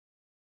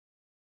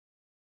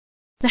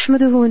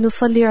نحمده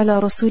ونصلي على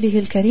رسوله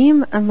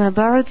الكريم أما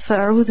بعد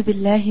فأعوذ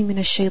بالله من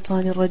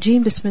الشيطان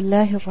الرجيم بسم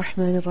الله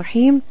الرحمن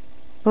الرحيم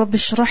رب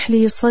اشرح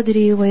لي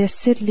صدري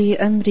ويسر لي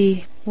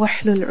أمري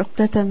واحلل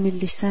عقدة من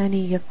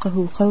لساني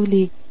يفقه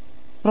قولي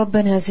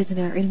ربنا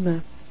زدنا علما.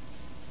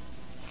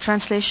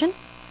 Translation: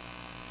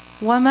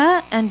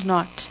 وَمَا and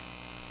not.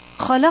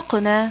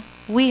 خَلَقْنَا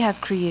we have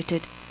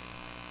created.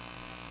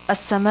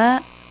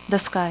 السَّمَاء the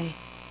sky.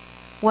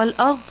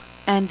 وَالْأَرْض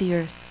and the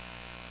earth.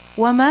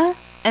 وَمَا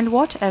and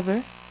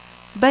whatever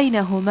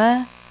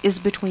بَيْنَهُمَا is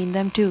between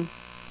them two.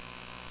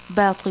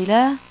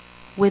 بَاطِلًا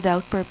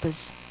without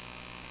purpose.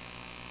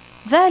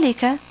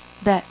 ذَلِكَ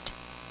that.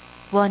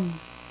 One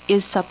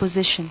is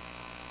supposition.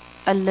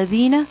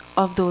 الَّذِينَ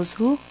of those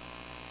who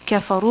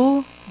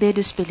كَفَرُوا they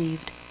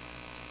disbelieved.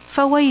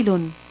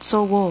 فَوَيْلٌ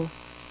so woe.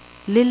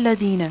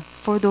 لِلَّذِينَ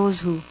for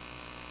those who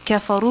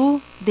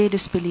كَفَرُوا they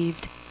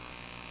disbelieved.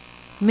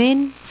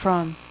 Min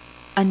from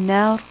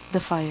النار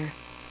the fire.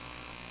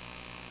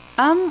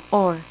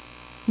 Or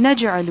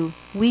نجعل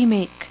we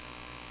make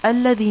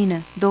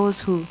الذين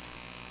those who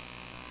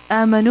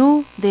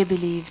آمنوا they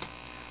believed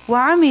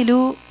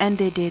وعملوا and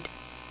they did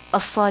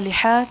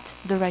الصالحات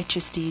the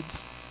righteous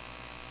deeds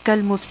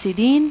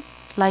كالمفسدين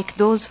like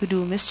those who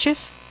do mischief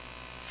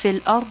في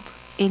الأرض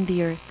in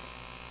the earth.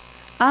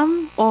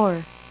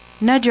 Or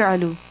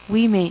نجعل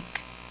we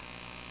make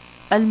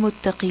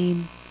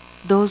المتقين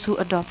those who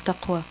adopt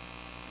taqwa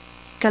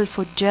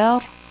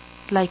كالفجار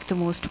like the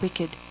most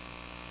wicked.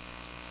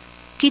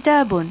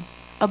 Kitabun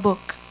a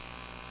book.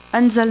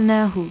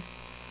 أنزلناه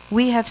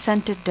we have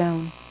sent it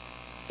down.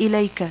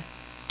 إليك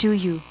to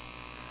you.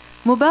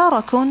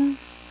 Mubarakun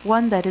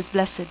one that is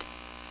blessed.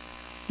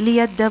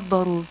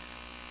 ليدبروا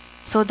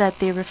so that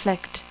they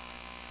reflect,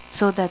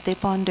 so that they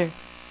ponder.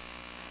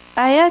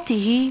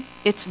 آياته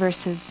its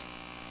verses.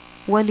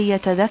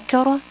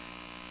 وليتذكر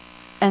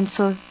and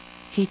so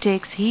he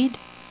takes heed.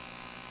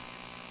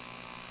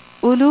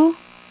 Ulu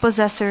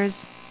possessors.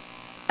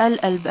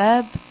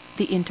 Al-albab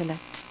the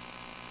intellect.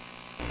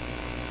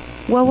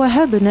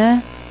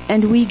 وَوَهَبْنَا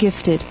and we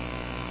gifted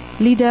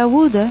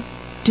لِدَاوُودَ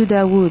to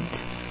Dawood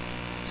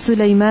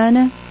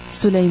سُلَيْمَانَ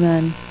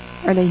Sulaiman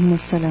alayhim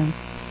as-salam.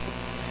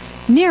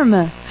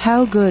 Ni'ma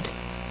how good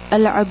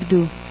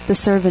al-abdu the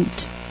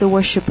servant, the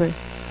worshipper.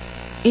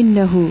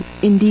 Innahu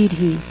indeed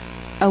he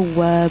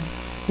awwab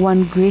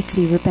one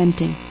greatly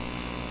repenting.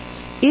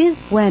 إِذْ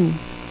when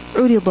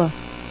عُرِضَ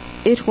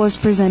it was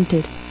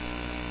presented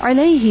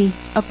alayhi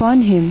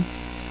upon him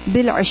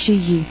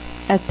bil-ashiyyi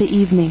at the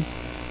evening.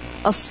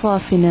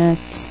 As-safinat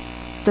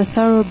the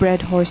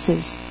thoroughbred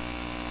horses.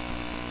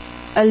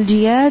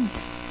 Al-jiyad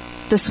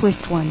the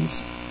swift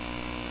ones.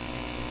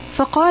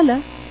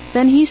 فقال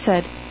then he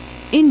said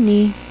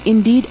Inni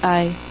indeed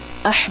I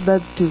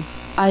أحببت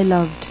I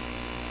loved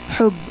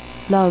حب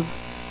love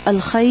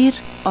al-khayr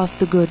of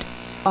the good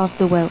of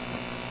the wealth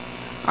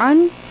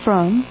an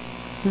from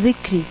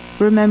dhikri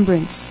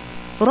remembrance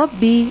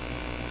Rabbi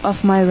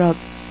of my Rabb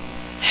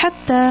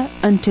حتى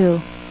until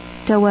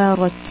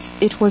tawarat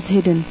it was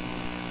hidden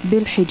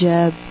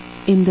بالحجاب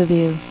in the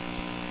veil.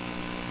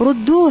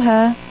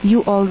 ردوها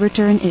you all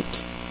return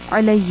it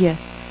علي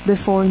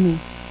before me.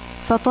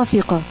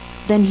 فطفق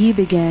then he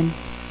began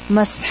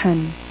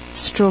مسحا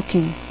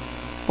stroking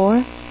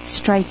or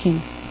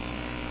striking.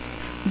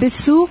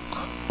 بالسوق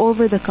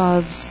over the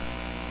calves,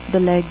 the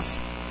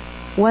legs.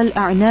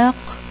 والأعناق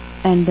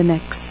and the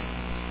necks.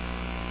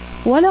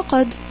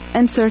 ولقد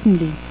and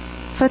certainly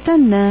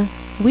فتنا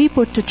we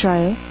put to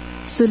trial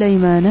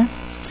Sulaiman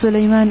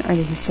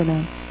alayhi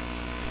salam.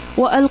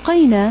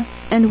 وَأَلْقَيْنَا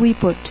and we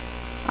put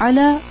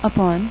عَلَى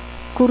upon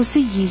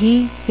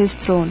كُرْسِيِّهِ his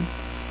throne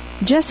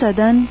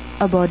جَسَدًا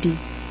a body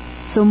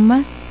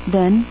ثُمَّ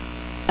then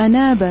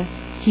أَنَابَ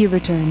he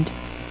returned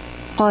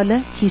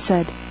قَالَ he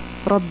said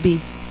رَبِّي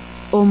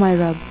O my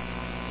Rabb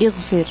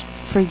اغفر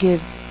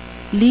forgive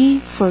لي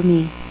for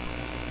me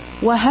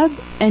وَهَبْ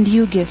and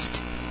you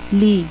gift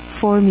لي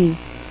for me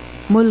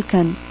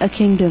مُلْكًا a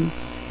kingdom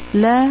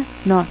لا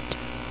not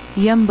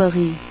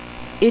ينبغي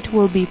it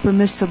will be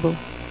permissible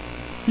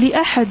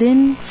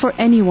لأحد for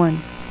anyone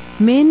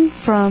min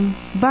from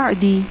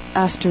ba'di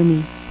after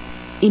me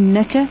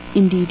innaka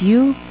indeed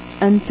you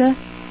anta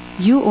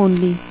you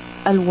only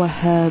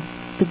al-wahhab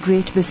the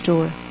great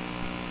bestower.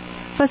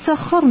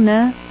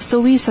 فسخرنا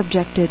so we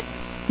subjected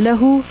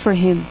lahu for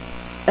him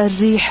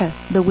الريح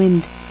the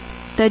wind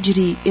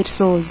tajri it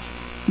flows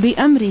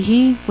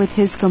بأمره with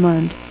his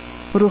command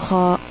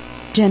رخاء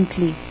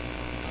gently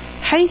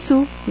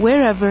حيث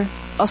wherever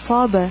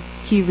أصاب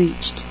he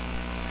reached.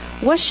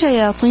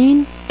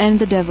 وَالشَّيَاطِينَ and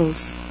the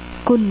devils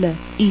كُلَّ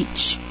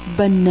each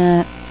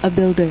بَنَّاء a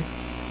builder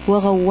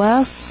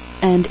وَغَوَّاص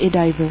and a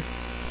diver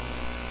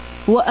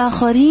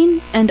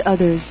وَآخَرِينَ and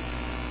others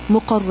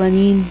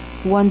مُقَرَّنِينَ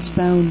ones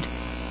bound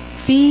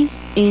في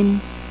in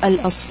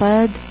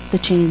الأصفاد the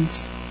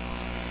chains.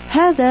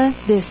 هذا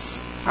this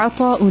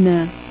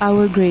عطاؤنا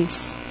our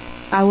grace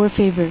our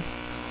favor.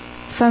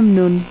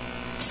 فَمْنُن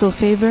so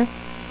favor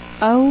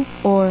أو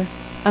or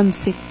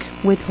أمسك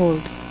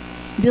withhold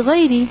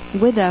بغير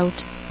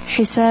without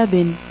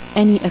حساب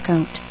any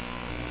account.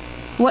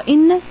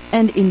 وَإِنَّ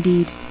and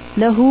indeed,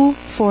 lahu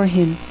for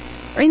him,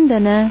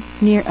 عِنْدَنَا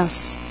near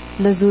us,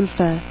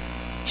 لَزُلْفَى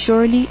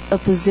surely a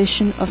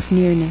position of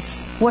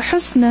nearness,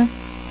 وَحُسْنَ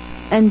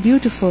and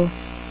beautiful,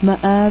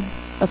 مَآب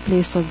a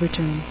place of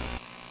return.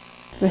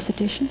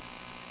 Recitation.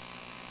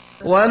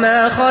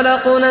 وَمَا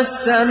خَلَقْنَا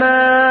السَّمَاءَ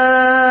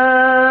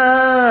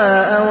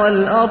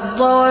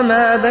وَالْأَرْضَ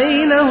وَمَا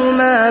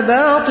بَيْنَهُمَا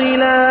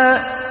بَاطِلًا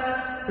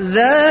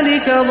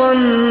ذَلِكَ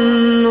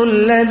ظَنُّ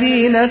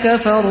الَّذِينَ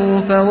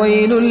كَفَرُوا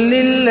فَوَيْلٌ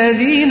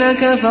لِّلَّذِينَ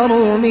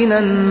كَفَرُوا مِنَ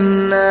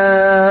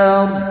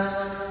النَّارِ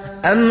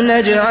أَمْ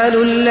نَجْعَلُ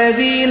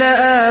الَّذِينَ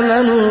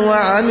آمَنُوا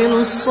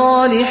وَعَمِلُوا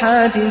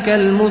الصَّالِحَاتِ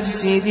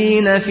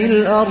كَالْمُفْسِدِينَ فِي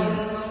الْأَرْضِ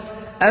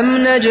أَمْ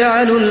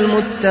نَجْعَلُ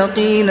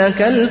الْمُتَّقِينَ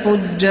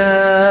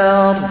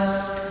كَالْفُجَّارِ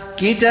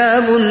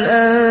كِتَابٌ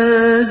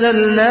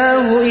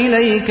أَنزَلْنَاهُ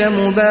إِلَيْكَ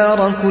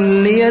مُبَارَكٌ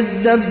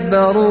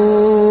لِيَدَّبَّرُوا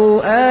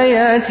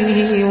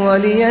آيَاتِهِ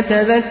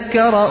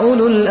وَلِيَتَذَكَّرَ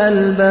أُولُو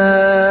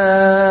الْأَلْبَابِ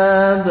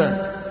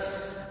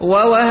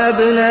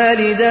وَوَهَبْنَا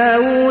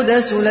لِدَاوُودَ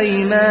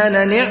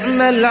سُلَيْمَانَ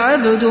نِعْمَ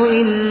الْعَبْدُ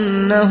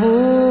إِنَّهُ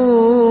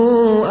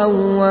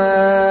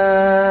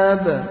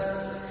أَوَّابٌ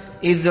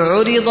إِذْ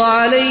عُرِضَ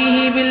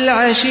عَلَيْهِ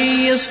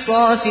بِالْعَشِيِّ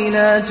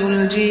الصَّافِنَاتُ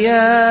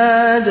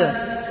الْجِيَادُ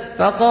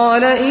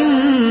فَقَالَ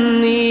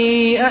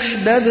إِنِّي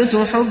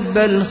أَحْبَبْتُ حُبَّ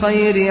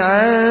الْخَيْرِ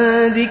عَنْ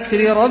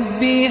ذِكْرِ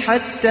رَبِّي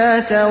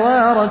حَتَّى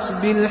تَوَارَتْ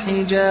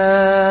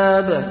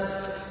بِالْحِجَابِ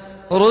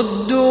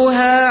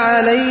رُدُّوهَا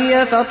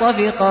عَلَيَّ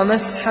فَطَفِقَ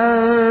مَسْحًا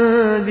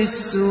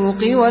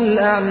بِالسُّوقِ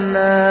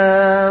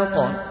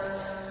وَالْأَعْنَاقِ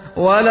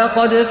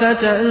وَلَقَدْ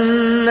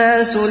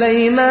فَتَنَّا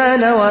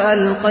سُلَيْمَانَ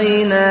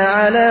وَأَلْقَيْنَا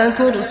عَلَى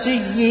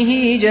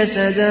كُرْسِيِّهِ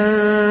جَسَدًا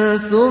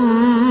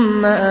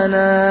ثُمَّ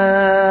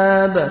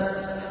أَنَابَ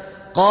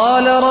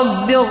قَالَ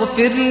رَبِّ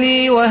اغْفِرْ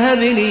لِي وَهَبْ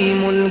لِي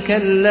مُلْكًا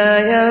لَّا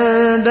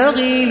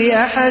يَنبَغِي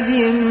لِأَحَدٍ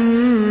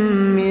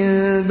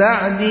مِّن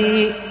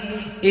بَعْدِي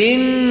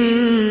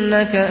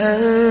إِنَّكَ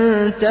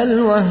أَنتَ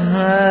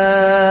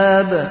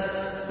الْوَهَّابُ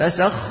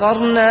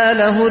فَسَخَّرْنَا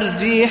لَهُ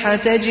الرِّيحَ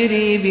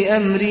تَجْرِي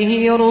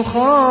بِأَمْرِهِ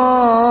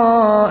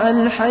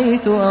رُخَاءً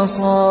حَيْثُ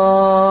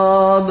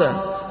أَصَابَ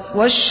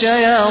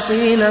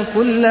وَالشَّيَاطِينَ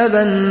كُلَّ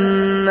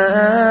بَنَّاءٍ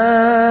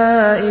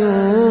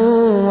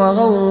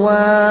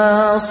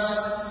وَغَوَّاصٍ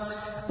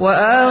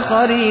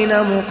وَآخَرِينَ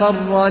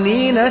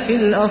مُقَرَّنِينَ فِي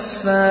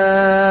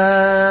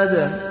الْأَصْفَادِ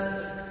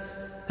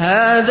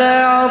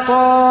هَذَا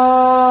عَطَاؤُنَا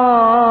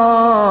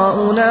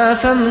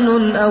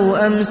فَامْنُنْ أَوْ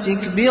أَمْسِكْ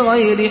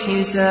بِغَيْرِ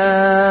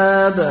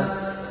حِسَابٍ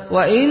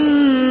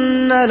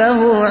وَإِنَّ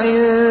لَهُ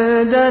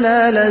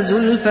عِندَنَا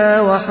لَزُلْفَىٰ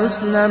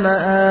وَحُسْنَ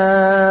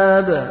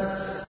مَآبٍ